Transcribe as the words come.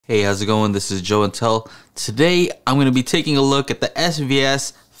Hey, how's it going? This is Joe and Tell. Today, I'm going to be taking a look at the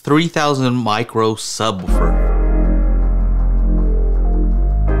SVS 3000 micro subwoofer.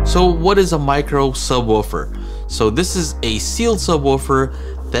 So what is a micro subwoofer? So this is a sealed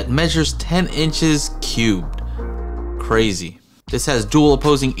subwoofer that measures 10 inches cubed. Crazy. This has dual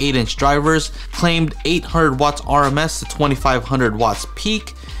opposing 8-inch drivers, claimed 800 watts RMS to 2500 watts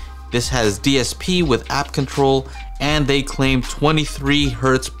peak. This has DSP with app control, and they claim 23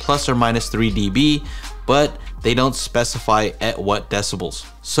 Hertz plus or minus 3 dB, but they don't specify at what decibels.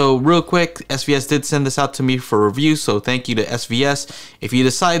 So real quick, SVS did send this out to me for review, so thank you to SVS. If you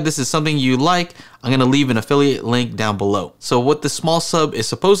decide this is something you like, I'm gonna leave an affiliate link down below. So what the small sub is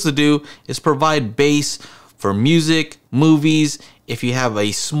supposed to do is provide bass for music, movies. If you have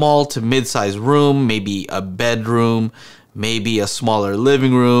a small to mid-sized room, maybe a bedroom, maybe a smaller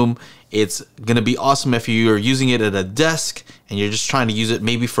living room, it's gonna be awesome if you're using it at a desk and you're just trying to use it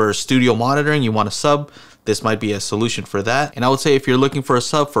maybe for studio monitoring, you want a sub, this might be a solution for that. And I would say if you're looking for a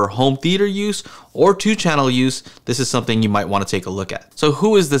sub for home theater use or 2-channel use, this is something you might want to take a look at. So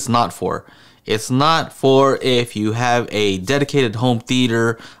who is this not for? It's not for if you have a dedicated home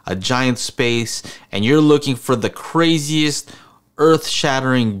theater, a giant space, and you're looking for the craziest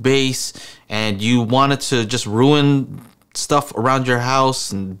earth-shattering bass and you wanted to just ruin stuff around your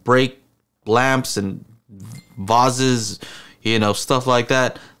house and break lamps and vases, you know, stuff like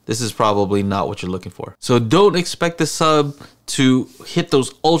that. This is probably not what you're looking for. So don't expect the sub to hit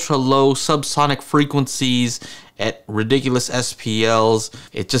those ultra low subsonic frequencies at ridiculous SPLs.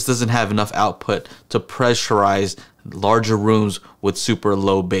 It just doesn't have enough output to pressurize larger rooms with super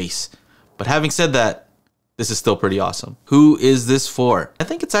low bass. But having said that, this is still pretty awesome. Who is this for? I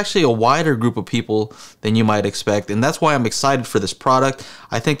think it's actually a wider group of people than you might expect, and that's why I'm excited for this product.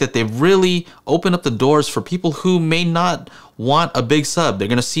 I think that they've really opened up the doors for people who may not want a big sub. They're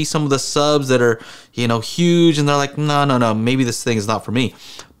gonna see some of the subs that are, you know, huge, and they're like, no, maybe this thing is not for me.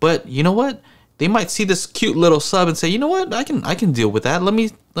 But you know what? They might see this cute little sub and say, you know what? I can deal with that. Let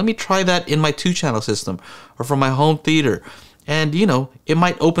me try that in my 2-channel system or for my home theater. And you know, it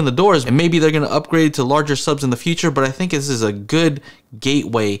might open the doors, and maybe they're going to upgrade to larger subs in the future, but I think this is a good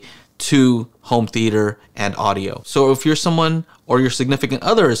gateway to home theater and audio. So if you're someone, or your significant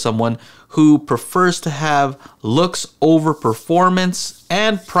other is someone who prefers to have looks over performance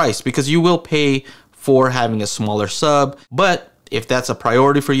and price, because you will pay for having a smaller sub, but if that's a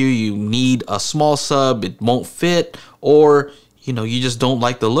priority for you, you need a small sub, it won't fit, or you know, you just don't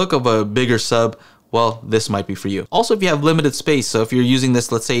like the look of a bigger sub, well, this might be for you. Also, if you have limited space, so if you're using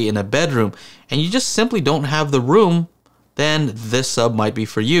this, let's say in a bedroom, and you just simply don't have the room, then this sub might be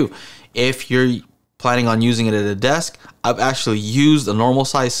for you. If you're planning on using it at a desk, I've actually used a normal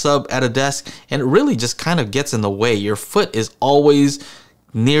size sub at a desk, and it really just kind of gets in the way. Your foot is always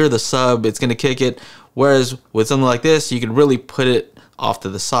near the sub, it's gonna kick it. Whereas with something like this, you can really put it off to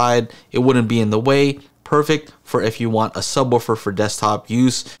the side. It wouldn't be in the way. Perfect for if you want a subwoofer for desktop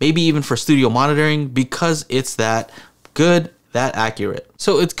use, maybe even for studio monitoring, because it's that good, that accurate.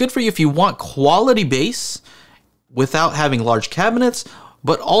 So it's good for you if you want quality bass without having large cabinets,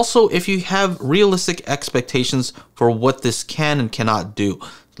 but also if you have realistic expectations for what this can and cannot do.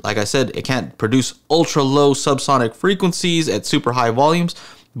 Like I said, it can't produce ultra low subsonic frequencies at super high volumes,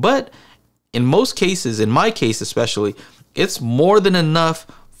 but in most cases, in my case especially, it's more than enough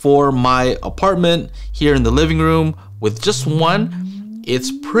for my apartment here in the living room. With just one,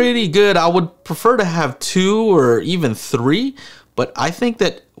 it's pretty good. I would prefer to have 2 or even 3, but I think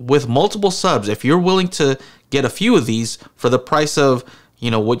that with multiple subs, if you're willing to get a few of these for the price of,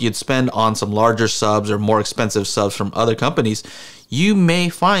 you know, what you'd spend on some larger subs or more expensive subs from other companies, you may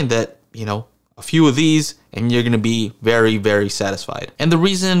find that, you know, a few of these and you're going to be very, very satisfied. And the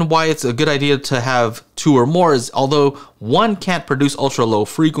reason why it's a good idea to have 2 or more is, although one can't produce ultra low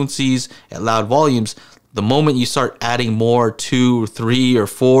frequencies at loud volumes, the moment you start adding more, 2 or 3 or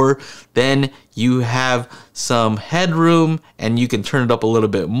 4, then you have some headroom and you can turn it up a little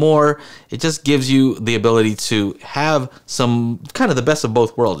bit more. It just gives you the ability to have some kind of the best of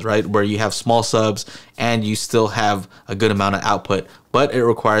both worlds, right? Where you have small subs and you still have a good amount of output, but it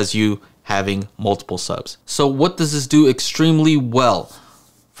requires you having multiple subs. So what does this do extremely well?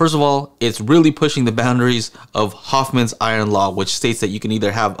 First of all, it's really pushing the boundaries of Hoffman's iron law, which states that you can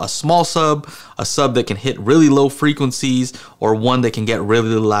either have a small sub, a sub that can hit really low frequencies, or one that can get really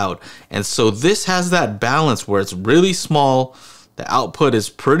loud. And so this has that balance where it's really small, the output is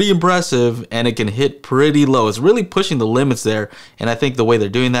pretty impressive and it can hit pretty low. It's really pushing the limits there, and I think the way they're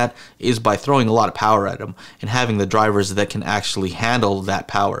doing that is by throwing a lot of power at them and having the drivers that can actually handle that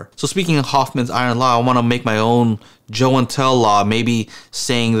power. So speaking of Hoffman's iron law, I want to make my own Joe and Tell law, maybe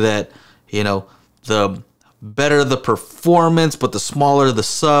saying that, you know, the better the performance but the smaller the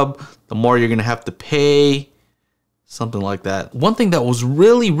sub, the more you're gonna have to pay, something like that. One thing that was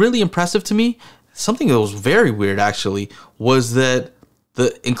really impressive to me, something that was very weird actually, was that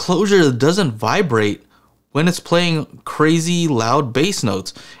the enclosure doesn't vibrate when it's playing crazy loud bass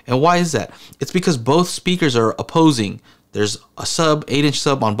notes. And why is that? It's because both speakers are opposing. There's a sub, 8-inch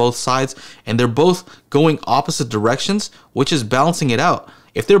sub on both sides, and they're both going opposite directions, which is balancing it out.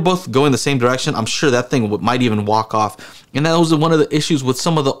 If they're both going the same direction, I'm sure that thing might even walk off. And that was one of the issues with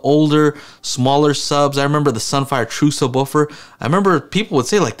some of the older, smaller subs. I remember the Sunfire True Subwoofer. I remember people would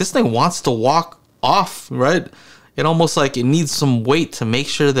say, like, this thing wants to walk off, right? It almost like it needs some weight to make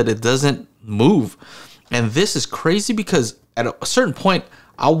sure that it doesn't move. And this is crazy because at a certain point,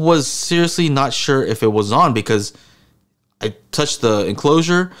 I was seriously not sure if it was on, because I touched the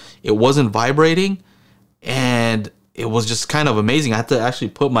enclosure, it wasn't vibrating, and it was just kind of amazing. I had to actually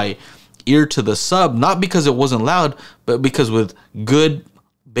put my ear to the sub, not because it wasn't loud, but because with good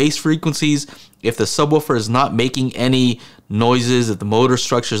bass frequencies, if the subwoofer is not making any noises, if the motor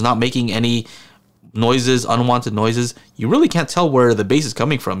structure is not making any noises, unwanted noises, you really can't tell where the bass is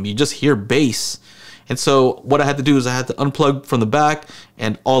coming from. You just hear bass. And so what I had to do is I had to unplug from the back,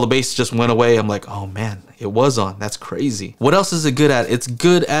 and all the bass just went away. I'm like, oh man, it was on. That's crazy. What else is it good at? It's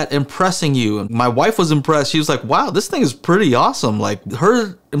good at impressing you. My wife was impressed. She was like, wow, this thing is pretty awesome. Like,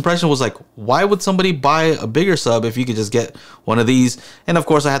 her impression was like, why would somebody buy a bigger sub if you could just get one of these? And of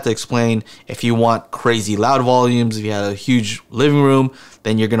course I had to explain, if you want crazy loud volumes, if you had a huge living room,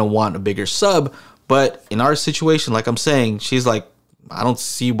 then you're gonna want a bigger sub. But in our situation, like I'm saying, she's like, I don't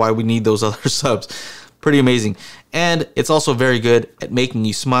see why we need those other subs. Pretty amazing. And it's also very good at making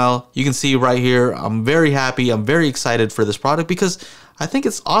you smile. You can see right here, I'm very happy. I'm very excited for this product because I think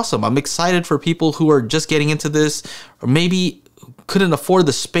it's awesome. I'm excited for people who are just getting into this, or maybe couldn't afford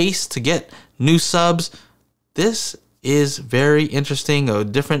the space to get new subs. This is very interesting, a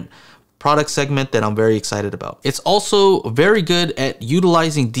different product segment that I'm very excited about. It's also very good at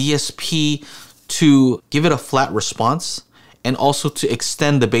utilizing DSP to give it a flat response, and also to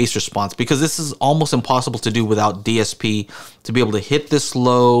extend the bass response, because this is almost impossible to do without DSP, to be able to hit this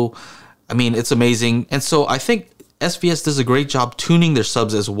low. I mean, it's amazing. And so I think SVS does a great job tuning their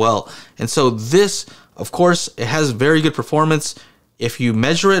subs as well. And so this, of course, it has very good performance if you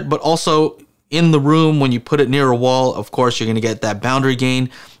measure it, but also in the room when you put it near a wall, of course, you're gonna get that boundary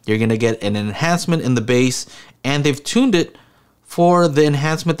gain. You're gonna get an enhancement in the bass, and they've tuned it for the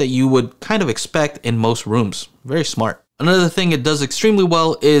enhancement that you would kind of expect in most rooms. Very smart. Another thing it does extremely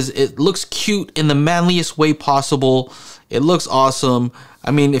well is it looks cute in the manliest way possible. It looks awesome. I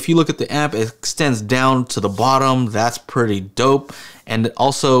mean, if you look at the amp, it extends down to the bottom. That's pretty dope. And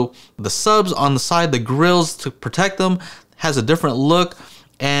also the subs on the side, the grills to protect them, has a different look,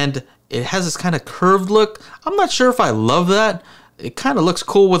 and it has this kind of curved look. I'm not sure if I love that. It kind of looks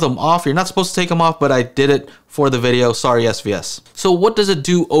cool with them off. You're not supposed to take them off, but I did it for the video. Sorry, SVS. So what does it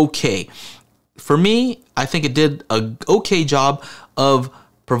do okay? For me, I think it did a okay job of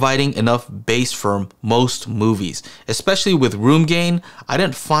providing enough bass for most movies, especially with room gain. I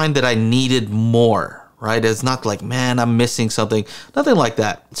didn't find that I needed more, right? It's not like, man, I'm missing something, nothing like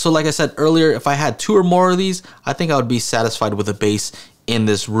that. So like I said earlier, if I had 2 or more of these, I think I would be satisfied with the bass in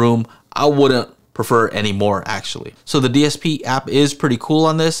this room. I wouldn't prefer any more actually. So the DSP app is pretty cool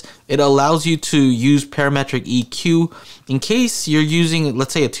on this. It allows you to use parametric EQ in case you're using,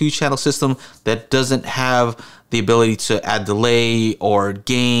 let's say, a 2-channel system that doesn't have the ability to add delay or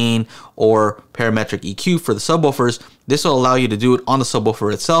gain or parametric EQ for the subwoofers. This will allow you to do it on the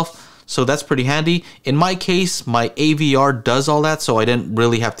subwoofer itself. So that's pretty handy. In my case, my AVR does all that, so I didn't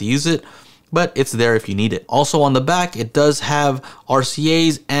really have to use it, but it's there if you need it. Also on the back, it does have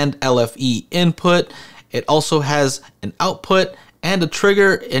RCAs and LFE input. It also has an output and a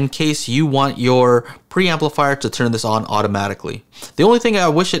trigger in case you want your preamplifier to turn this on automatically. The only thing I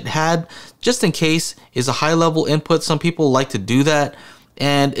wish it had, just in case, is a high level input. Some people like to do that,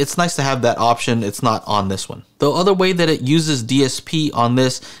 and it's nice to have that option. It's not on this one. The other way that it uses DSP on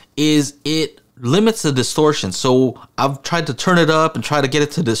this is it limits the distortion. So I've tried to turn it up and try to get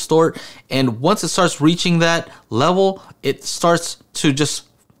it to distort, and once it starts reaching that level, it starts to just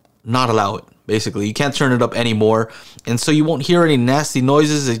not allow it. Basically, you can't turn it up anymore, and so you won't hear any nasty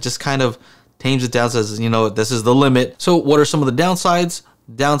noises. It just kind of tames it down, says, you know, this is the limit. So what are some of the downsides?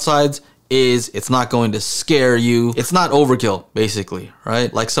 Downsides, is it's not going to scare you. It's not overkill, basically,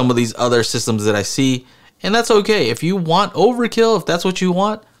 right? Like some of these other systems that I see. And that's okay. If you want overkill, if that's what you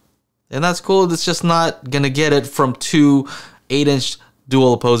want, then that's cool. It's just not going to get it from two 8-inch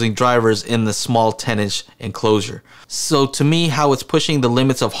dual opposing drivers in the small 10-inch enclosure. So to me, how it's pushing the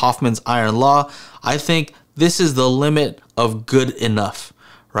limits of Hoffman's iron law, I think this is the limit of good enough,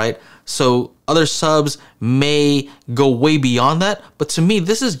 right? So other subs may go way beyond that, but to me,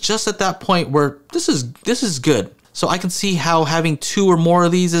 this is just at that point where this is good. So I can see how having two or more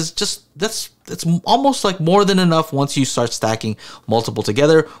of these is just, it's almost like more than enough once you start stacking multiple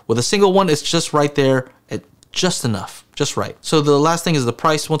together. With a single one, it's just right there at just enough, just right. So the last thing is the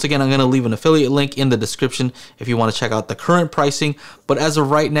price. Once again, I'm going to leave an affiliate link in the description if you want to check out the current pricing. But as of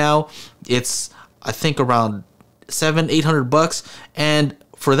right now, it's, I think, around $700-800, and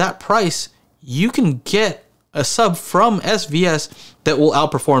for that price, you can get a sub from SVS that will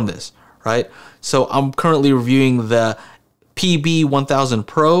outperform this, right? So I'm currently reviewing the PB1000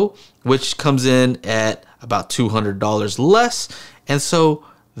 Pro, which comes in at about $200 less, and so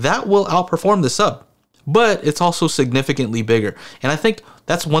that will outperform the sub. But it's also significantly bigger. And I think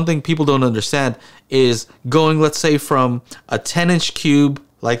that's one thing people don't understand is going, let's say, from a 10-inch cube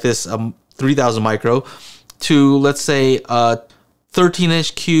like this 3000 micro to, let's say, a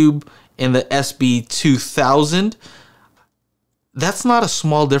 13-inch cube in the SB2000. That's not a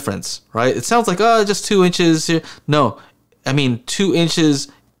small difference, right? It sounds like, oh, just 2 inches here. No, I mean, 2 inches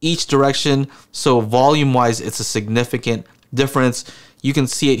each direction. So volume-wise, it's a significant difference. You can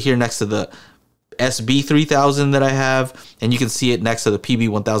see it here next to the SB3000 that I have, and you can see it next to the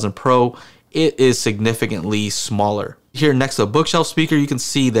PB1000 Pro. It is significantly smaller. Here next to a bookshelf speaker, you can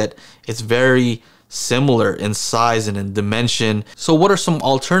see that it's very similar in size and in dimension. So what are some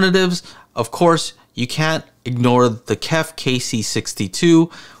alternatives? Of course, you can't ignore the KEF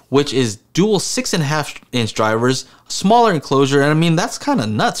KC62, which is dual 6.5-inch drivers, smaller enclosure, and I mean, that's kind of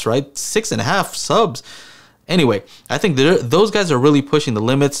nuts, right? 6.5 subs. Anyway, I think those guys are really pushing the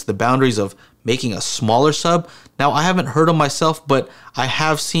limits, the boundaries of making a smaller sub. Now, I haven't heard them myself, but I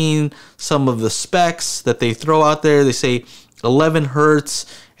have seen some of the specs that they throw out there. They say 11 hertz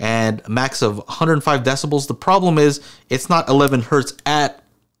and a max of 105 decibels. The problem is it's not 11 hertz at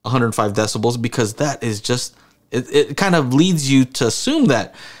 105 decibels because that is just, it kind of leads you to assume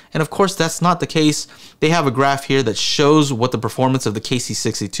that. And of course, that's not the case. They have a graph here that shows what the performance of the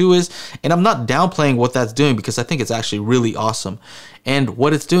KC62 is. And I'm not downplaying what that's doing because I think it's actually really awesome. And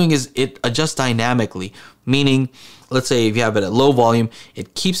what it's doing is it adjusts dynamically, meaning, let's say if you have it at low volume,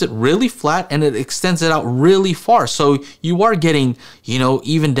 it keeps it really flat and it extends it out really far. So you are getting, you know,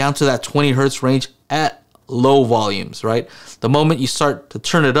 even down to that 20 hertz range at low volumes, right? The moment you start to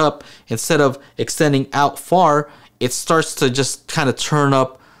turn it up, instead of extending out far, it starts to just kind of turn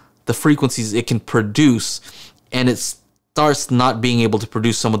up the frequencies it can produce, and it starts not being able to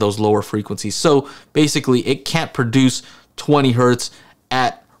produce some of those lower frequencies. So basically, it can't produce 20 hertz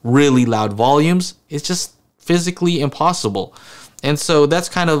at really loud volumes. It's just physically impossible. And so that's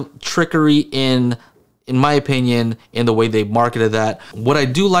kind of trickery in my opinion, in the way they marketed that. What I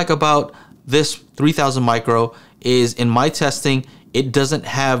do like about this 3000 micro is in my testing, it doesn't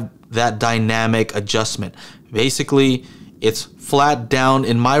have that dynamic adjustment. Basically, it's flat down.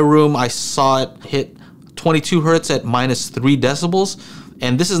 In my room, I saw it hit 22 hertz at -3 decibels.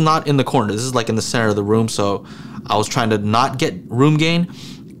 And this is not in the corner. This is like in the center of the room. So I was trying to not get room gain.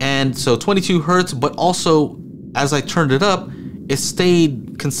 And so 22 hertz, but also as I turned it up, it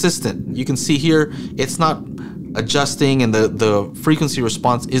stayed consistent. You can see here, it's not adjusting and the frequency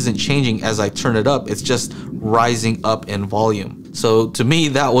response isn't changing as I turn it up. It's just rising up in volume. So to me,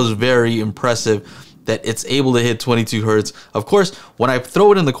 that was very impressive that it's able to hit 22 hertz. Of course, when I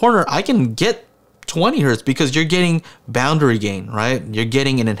throw it in the corner, I can get 20 hertz because you're getting boundary gain, right? You're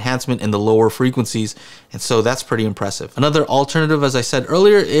getting an enhancement in the lower frequencies. And so that's pretty impressive. Another alternative, as I said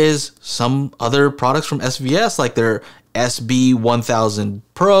earlier, is some other products from SVS, like their SB1000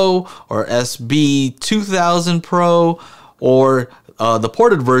 Pro or SB2000 Pro, or the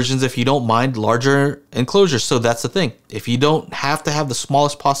ported versions if you don't mind larger enclosures. So that's the thing. If you don't have to have the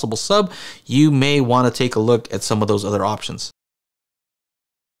smallest possible sub, you may want to take a look at some of those other options.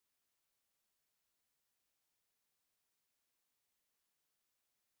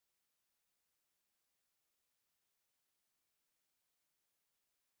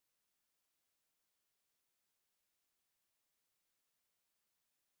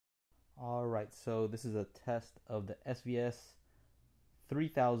 All right, so this is a test of the SVS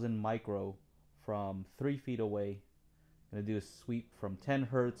 3000 micro from 3 feet away. I'm going to do a sweep from 10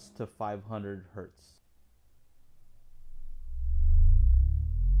 hertz to 500 hertz.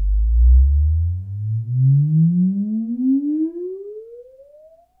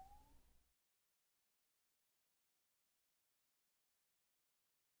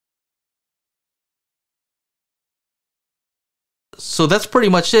 So that's pretty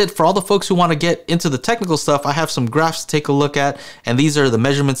much it. For all the folks who want to get into the technical stuff, I have some graphs to take a look at, and these are the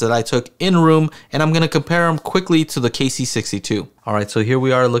measurements that I took in room, and I'm going to compare them quickly to the KC62. All right, so here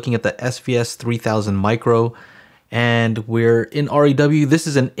we are looking at the SVS 3000 micro, and we're in REW. This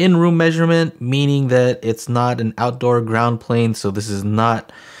is an in-room measurement, meaning that it's not an outdoor ground plane, so this is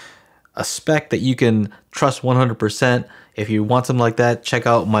not a spec that you can trust 100%. If you want something like that, check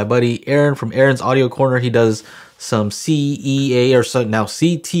out my buddy Aaron from Aaron's Audio Corner. He does some CEA or so now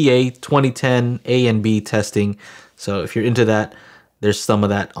CTA 2010 A and B testing. So if you're into that, there's some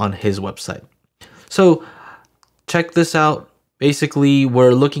of that on his website. So check this out. Basically,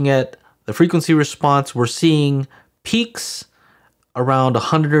 we're looking at the frequency response. We're seeing peaks around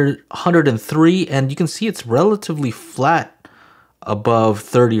 100, 103, and you can see it's relatively flat above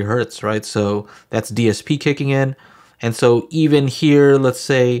 30 hertz, right? So that's DSP kicking in. And so even here, let's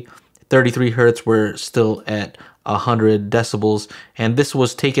say 33 hertz, we're still at 100 decibels, and this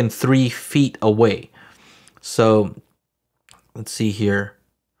was taken 3 feet away. So let's see here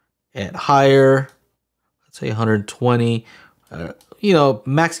at higher, let's say 120, you know,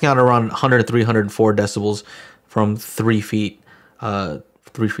 maxing out around 103, 104 decibels from 3 feet, 3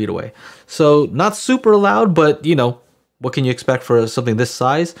 feet away. So not super loud, but you know, what can you expect for something this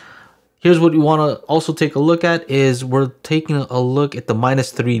size? Here's what you want to also take a look at is we're taking a look at the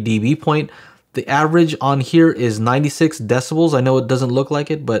 -3 dB point. The average on here is 96 decibels. I know it doesn't look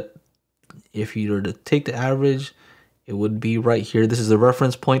like it, but if you were to take the average, it would be right here. This is the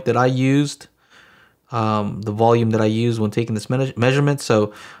reference point that I used, the volume that I used when taking this measurement.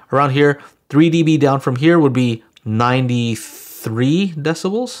 So around here, 3 dB down from here would be 93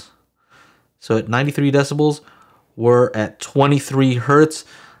 decibels. So at 93 decibels, we're at 23 hertz.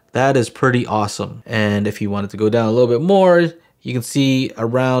 That is pretty awesome. And if you wanted to go down a little bit more, you can see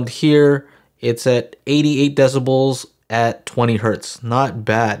around here, it's at 88 decibels at 20 hertz. Not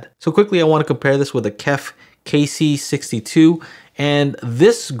bad. So quickly, I want to compare this with a KEF KC62. And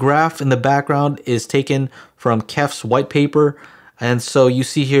this graph in the background is taken from KEF's white paper. And so you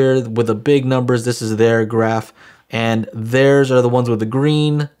see here with the big numbers, this is their graph. And theirs are the ones with the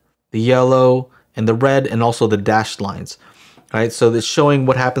green, the yellow, and the red, and also the dashed lines. All right, so it's showing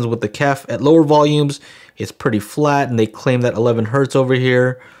what happens with the KEF at lower volumes. It's pretty flat, and they claim that 11 hertz over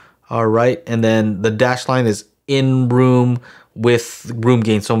here. All right, and then the dash line is in room with room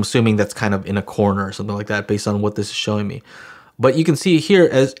gain. So I'm assuming that's kind of in a corner or something like that based on what this is showing me. But you can see here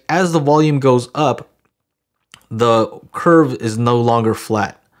as the volume goes up, the curve is no longer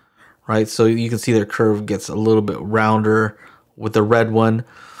flat, right? So you can see their curve gets a little bit rounder with the red one.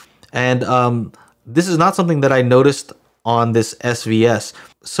 And this is not something that I noticed on this SVS.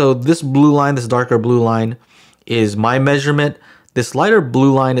 So this blue line, this darker blue line is my measurement. This lighter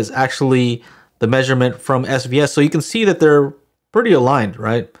blue line is actually the measurement from SVS. So you can see that they're pretty aligned,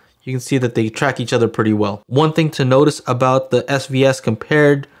 right? You can see that they track each other pretty well. One thing to notice about the SVS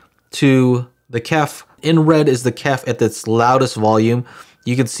compared to the KEF, in red is the KEF at its loudest volume.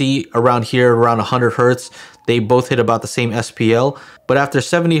 You can see around here, around 100 hertz, they both hit about the same SPL. But after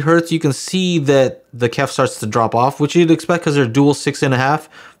 70 hertz, you can see that the KEF starts to drop off, which you'd expect because they're dual 6.5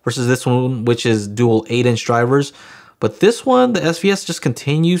 versus this one, which is dual 8-inch drivers. But this one, the SVS just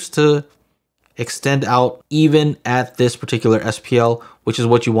continues to extend out even at this particular SPL, which is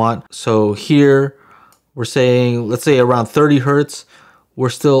what you want. So here we're saying, let's say around 30 hertz, we're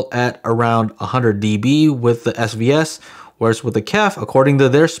still at around 100 dB with the SVS, whereas with the KEF, according to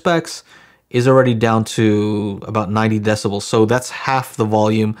their specs, is already down to about 90 decibels. So that's half the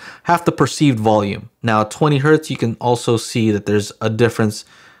volume, half the perceived volume. Now at 20 hertz, you can also see that there's a difference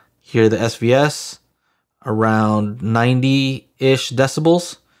here. The SVS around 90-ish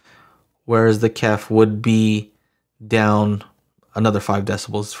decibels, whereas the KEF would be down another 5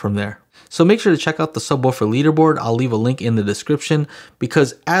 decibels from there. So make sure to check out the Subwoofer Leaderboard. I'll leave a link in the description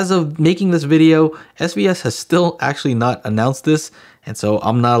because as of making this video, SVS has still actually not announced this. And so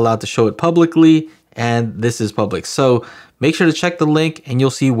I'm not allowed to show it publicly, and this is public. So make sure to check the link and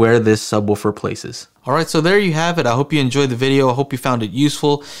you'll see where this subwoofer places. All right, so there you have it. I hope you enjoyed the video. I hope you found it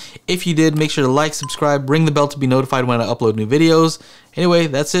useful. If you did, make sure to like, subscribe, ring the bell to be notified when I upload new videos. Anyway,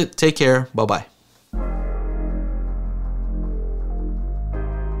 that's it. Take care. Bye-bye.